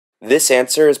This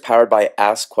answer is powered by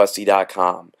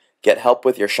AskQuesty.com. Get help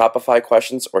with your Shopify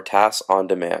questions or tasks on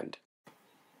demand.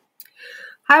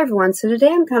 Hi everyone. So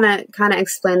today I'm kind of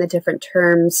explain the different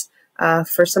terms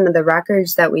for some of the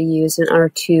records that we use in order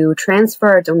to transfer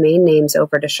our domain names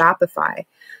over to Shopify.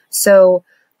 So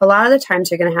a lot of the times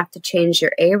you're going to have to change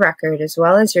your A record as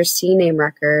well as your CNAME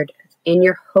record in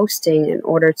your hosting in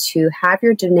order to have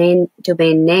your domain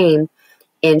name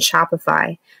in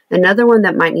Shopify. Another one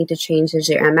that might need to change is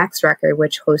your MX record,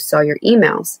 which hosts all your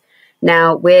emails.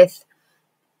 Now with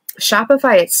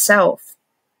Shopify itself,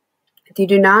 if you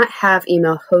do not have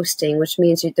email hosting, which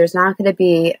means there's not going to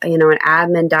be, an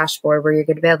admin dashboard where you're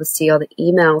going to be able to see all the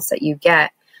emails that you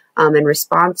get and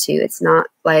respond to. It's not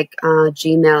like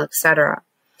Gmail, etc.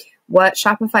 What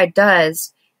Shopify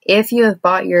does, if you have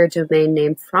bought your domain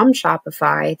name from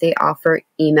Shopify, they offer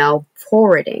email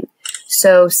forwarding.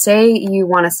 So say you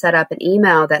want to set up an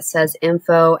email that says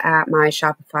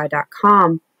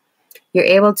info@myshopify.com. You're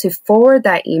able to forward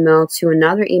that email to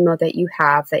another email that you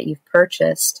have that you've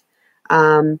purchased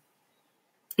and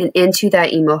into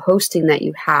that email hosting that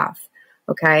you have.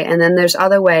 Okay, and then there's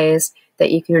other ways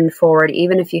that you can forward,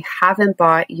 even if you haven't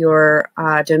bought your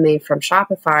domain from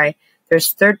Shopify.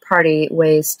 There's third-party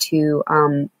ways to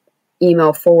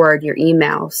email forward your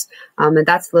emails, and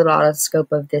that's a little out of the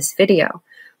scope of this video.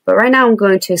 But right now I'm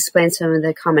going to explain some of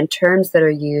the common terms that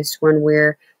are used when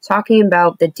we're talking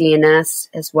about the DNS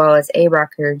as well as A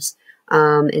records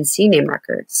and CNAME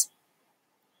records.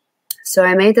 So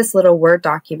I made this little Word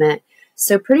document.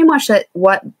 So pretty much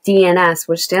what DNS,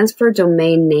 which stands for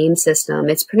Domain Name System,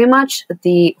 it's pretty much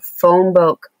the phone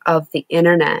book of the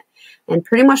internet. And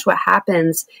pretty much what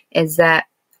happens is that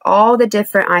all the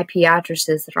different IP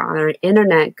addresses that are on our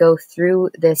internet go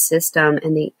through this system,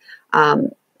 and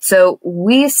so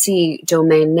we see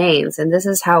domain names, and this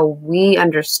is how we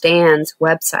understand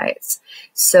websites.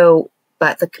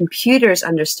 But the computers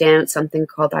understand something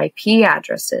called IP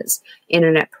addresses,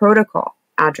 Internet Protocol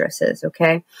addresses,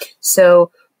 okay? So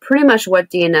pretty much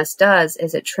what DNS does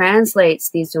is it translates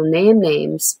these domain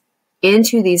names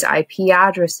into these IP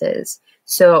addresses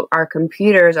so our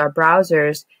computers, our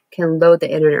browsers, can load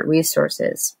the internet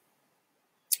resources.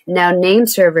 Now, name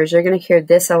servers, you're going to hear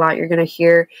this a lot. You're going to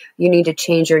hear you need to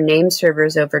change your name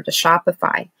servers over to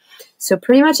Shopify. So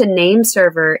pretty much a name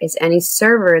server is any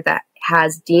server that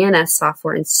has DNS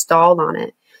software installed on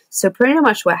it. So pretty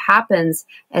much what happens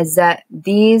is that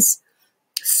these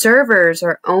servers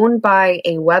are owned by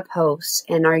a web host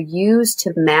and are used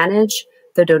to manage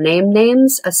the domain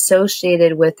names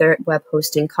associated with their web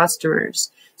hosting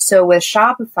customers. So with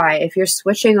Shopify, if you're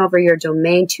switching over your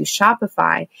domain to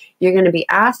Shopify, you're going to be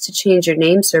asked to change your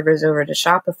name servers over to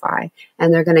Shopify,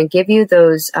 and they're going to give you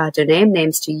those domain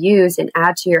names to use and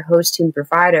add to your hosting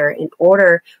provider in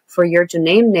order for your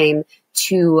domain name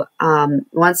to,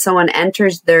 once someone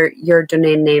enters your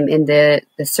domain name in the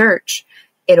search,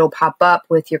 it'll pop up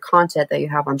with your content that you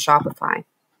have on Shopify.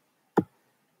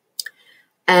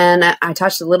 And I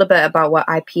touched a little bit about what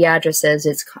IP address is.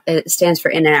 It stands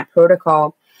for Internet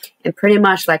Protocol. And pretty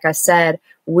much, like I said,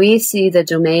 we see the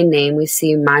domain name, we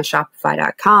see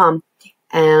myshopify.com,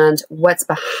 and what's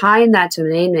behind that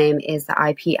domain name is the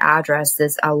IP address.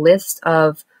 There's a list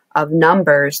of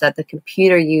numbers that the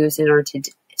computer uses in order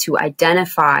to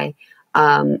identify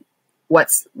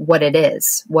what it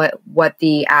is, what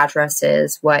the address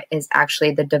is, what is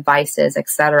actually the devices,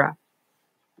 etc.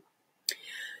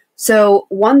 So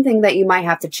one thing that you might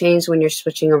have to change when you're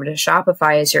switching over to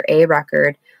Shopify is your A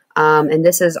record. And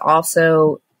this is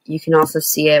also, you can also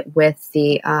see it with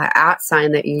the @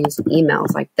 sign that you use in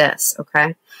emails like this,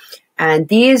 okay? And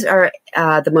these are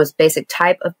the most basic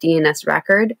type of DNS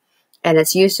record, and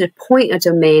it's used to point a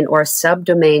domain or a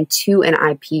subdomain to an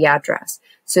IP address.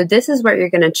 So this is where you're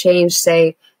going to change,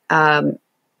 say, Shopify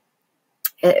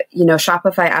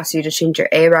asks you to change your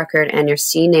A record and your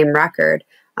CNAME record.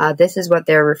 This is what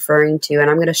they're referring to, and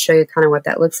I'm going to show you kind of what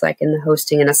that looks like in the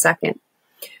hosting in a second.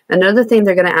 Another thing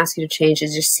they're going to ask you to change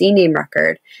is your CNAME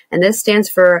record, and this stands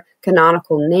for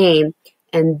canonical name,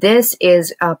 and this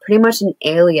is pretty much an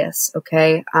alias,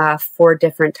 okay, for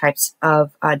different types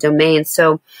of domains.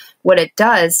 So what it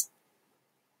does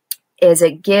is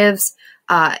it gives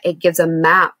a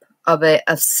map of a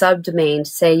subdomain.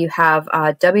 Say you have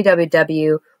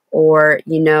www, or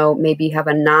maybe you have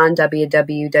a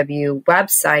non-www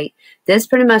website. This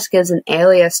pretty much gives an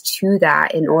alias to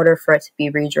that in order for it to be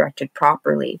redirected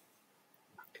properly.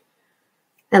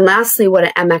 And lastly, what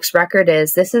an MX record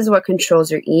is, this is what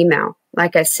controls your email.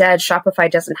 Like I said,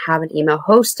 Shopify doesn't have an email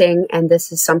hosting, and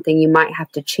this is something you might have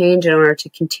to change in order to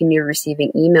continue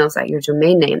receiving emails at your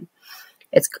domain name.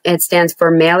 It stands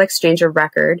for Mail Exchanger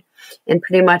Record, and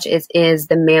pretty much is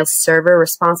the mail server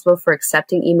responsible for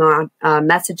accepting email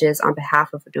messages on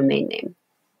behalf of a domain name.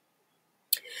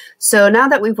 So now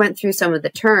that we've went through some of the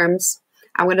terms,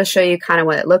 I'm going to show you kind of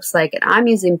what it looks like. And I'm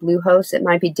using Bluehost. It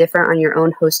might be different on your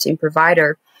own hosting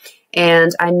provider.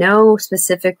 And I know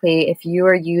specifically if you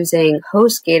are using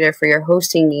HostGator for your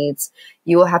hosting needs,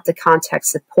 you will have to contact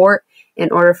support in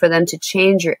order for them to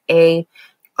change your A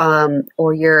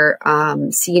or your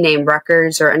CNAME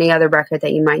records or any other record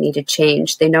that you might need to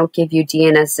change. They don't give you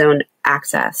DNS zone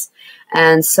access.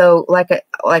 And so like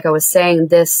I was saying,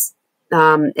 this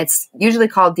it's usually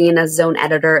called DNS Zone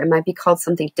Editor. It might be called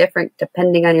something different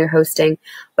depending on your hosting.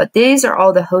 But these are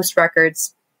all the host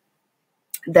records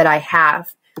that I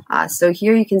have. So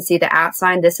here you can see the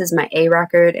 @. This is my A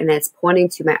record, and it's pointing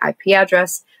to my IP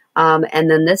address. And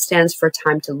then this stands for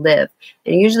time to live.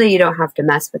 And usually you don't have to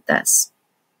mess with this.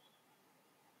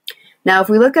 Now, if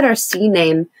we look at our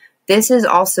CNAME, this is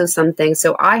also something.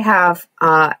 So I have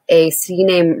a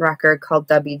CNAME record called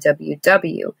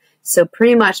www. So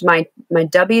pretty much my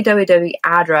www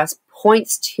address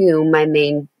points to my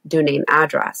main domain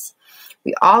address.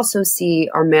 We also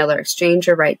see our mailer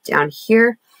exchanger right down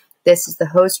here. This is the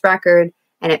host record,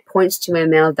 and it points to my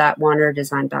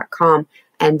mail.wandererdesign.com.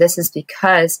 And this is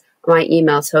because my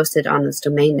email is hosted on this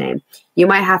domain name. You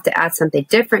might have to add something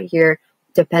different here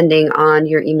depending on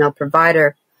your email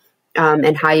provider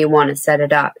and how you want to set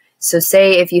it up. So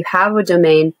say if you have a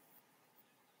domain,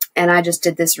 and I just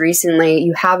did this recently,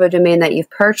 you have a domain that you've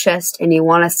purchased and you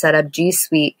want to set up G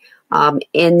Suite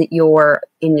in your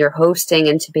hosting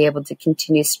and to be able to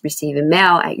continue receiving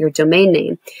mail at your domain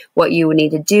name. What you would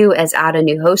need to do is add a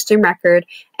new hosting record,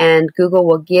 and Google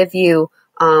will give you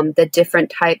the different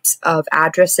types of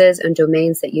addresses and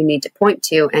domains that you need to point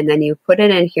to, and then you put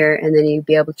it in here, and then you'll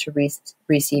be able to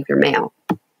receive your mail.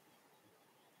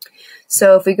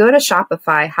 So if we go to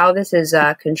Shopify, how this is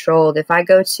controlled, if I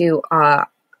go to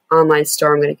online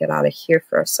store, I'm going to get out of here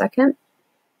for a second.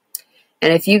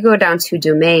 And if you go down to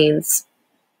domains,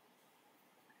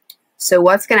 so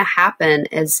what's going to happen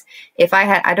is if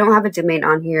I don't have a domain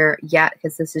on here yet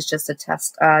because this is just a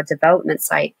test development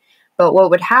site, but what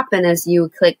would happen is you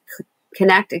would click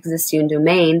connect existing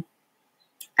domain,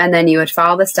 and then you would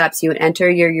follow the steps. You would enter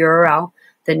your URL,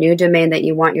 the new domain that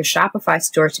you want your Shopify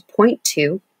store to point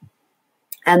to,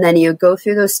 and then you would go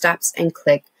through those steps and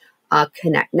click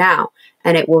connect now.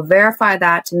 And it will verify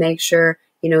that to make sure,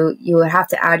 you will have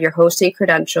to add your hosting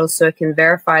credentials so it can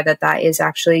verify that that is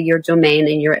actually your domain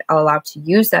and you're allowed to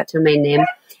use that domain name.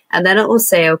 And then it will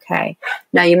say, okay.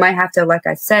 Now you might have to, like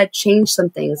I said, change some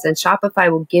things. And Shopify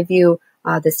will give you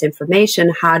this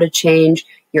information, how to change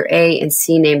your A and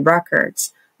CNAME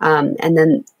records. And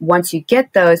then once you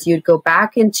get those, you'd go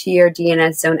back into your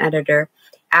DNS zone editor,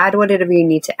 add whatever you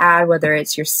need to add, whether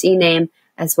it's your CNAME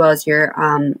as well as your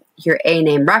A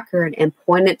name record, and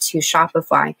point it to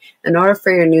Shopify in order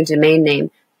for your new domain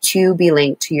name to be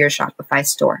linked to your Shopify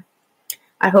store.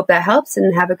 I hope that helps,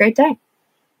 and have a great day.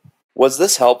 Was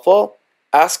this helpful?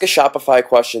 Ask a Shopify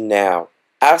question now.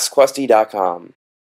 AskQuesty.com.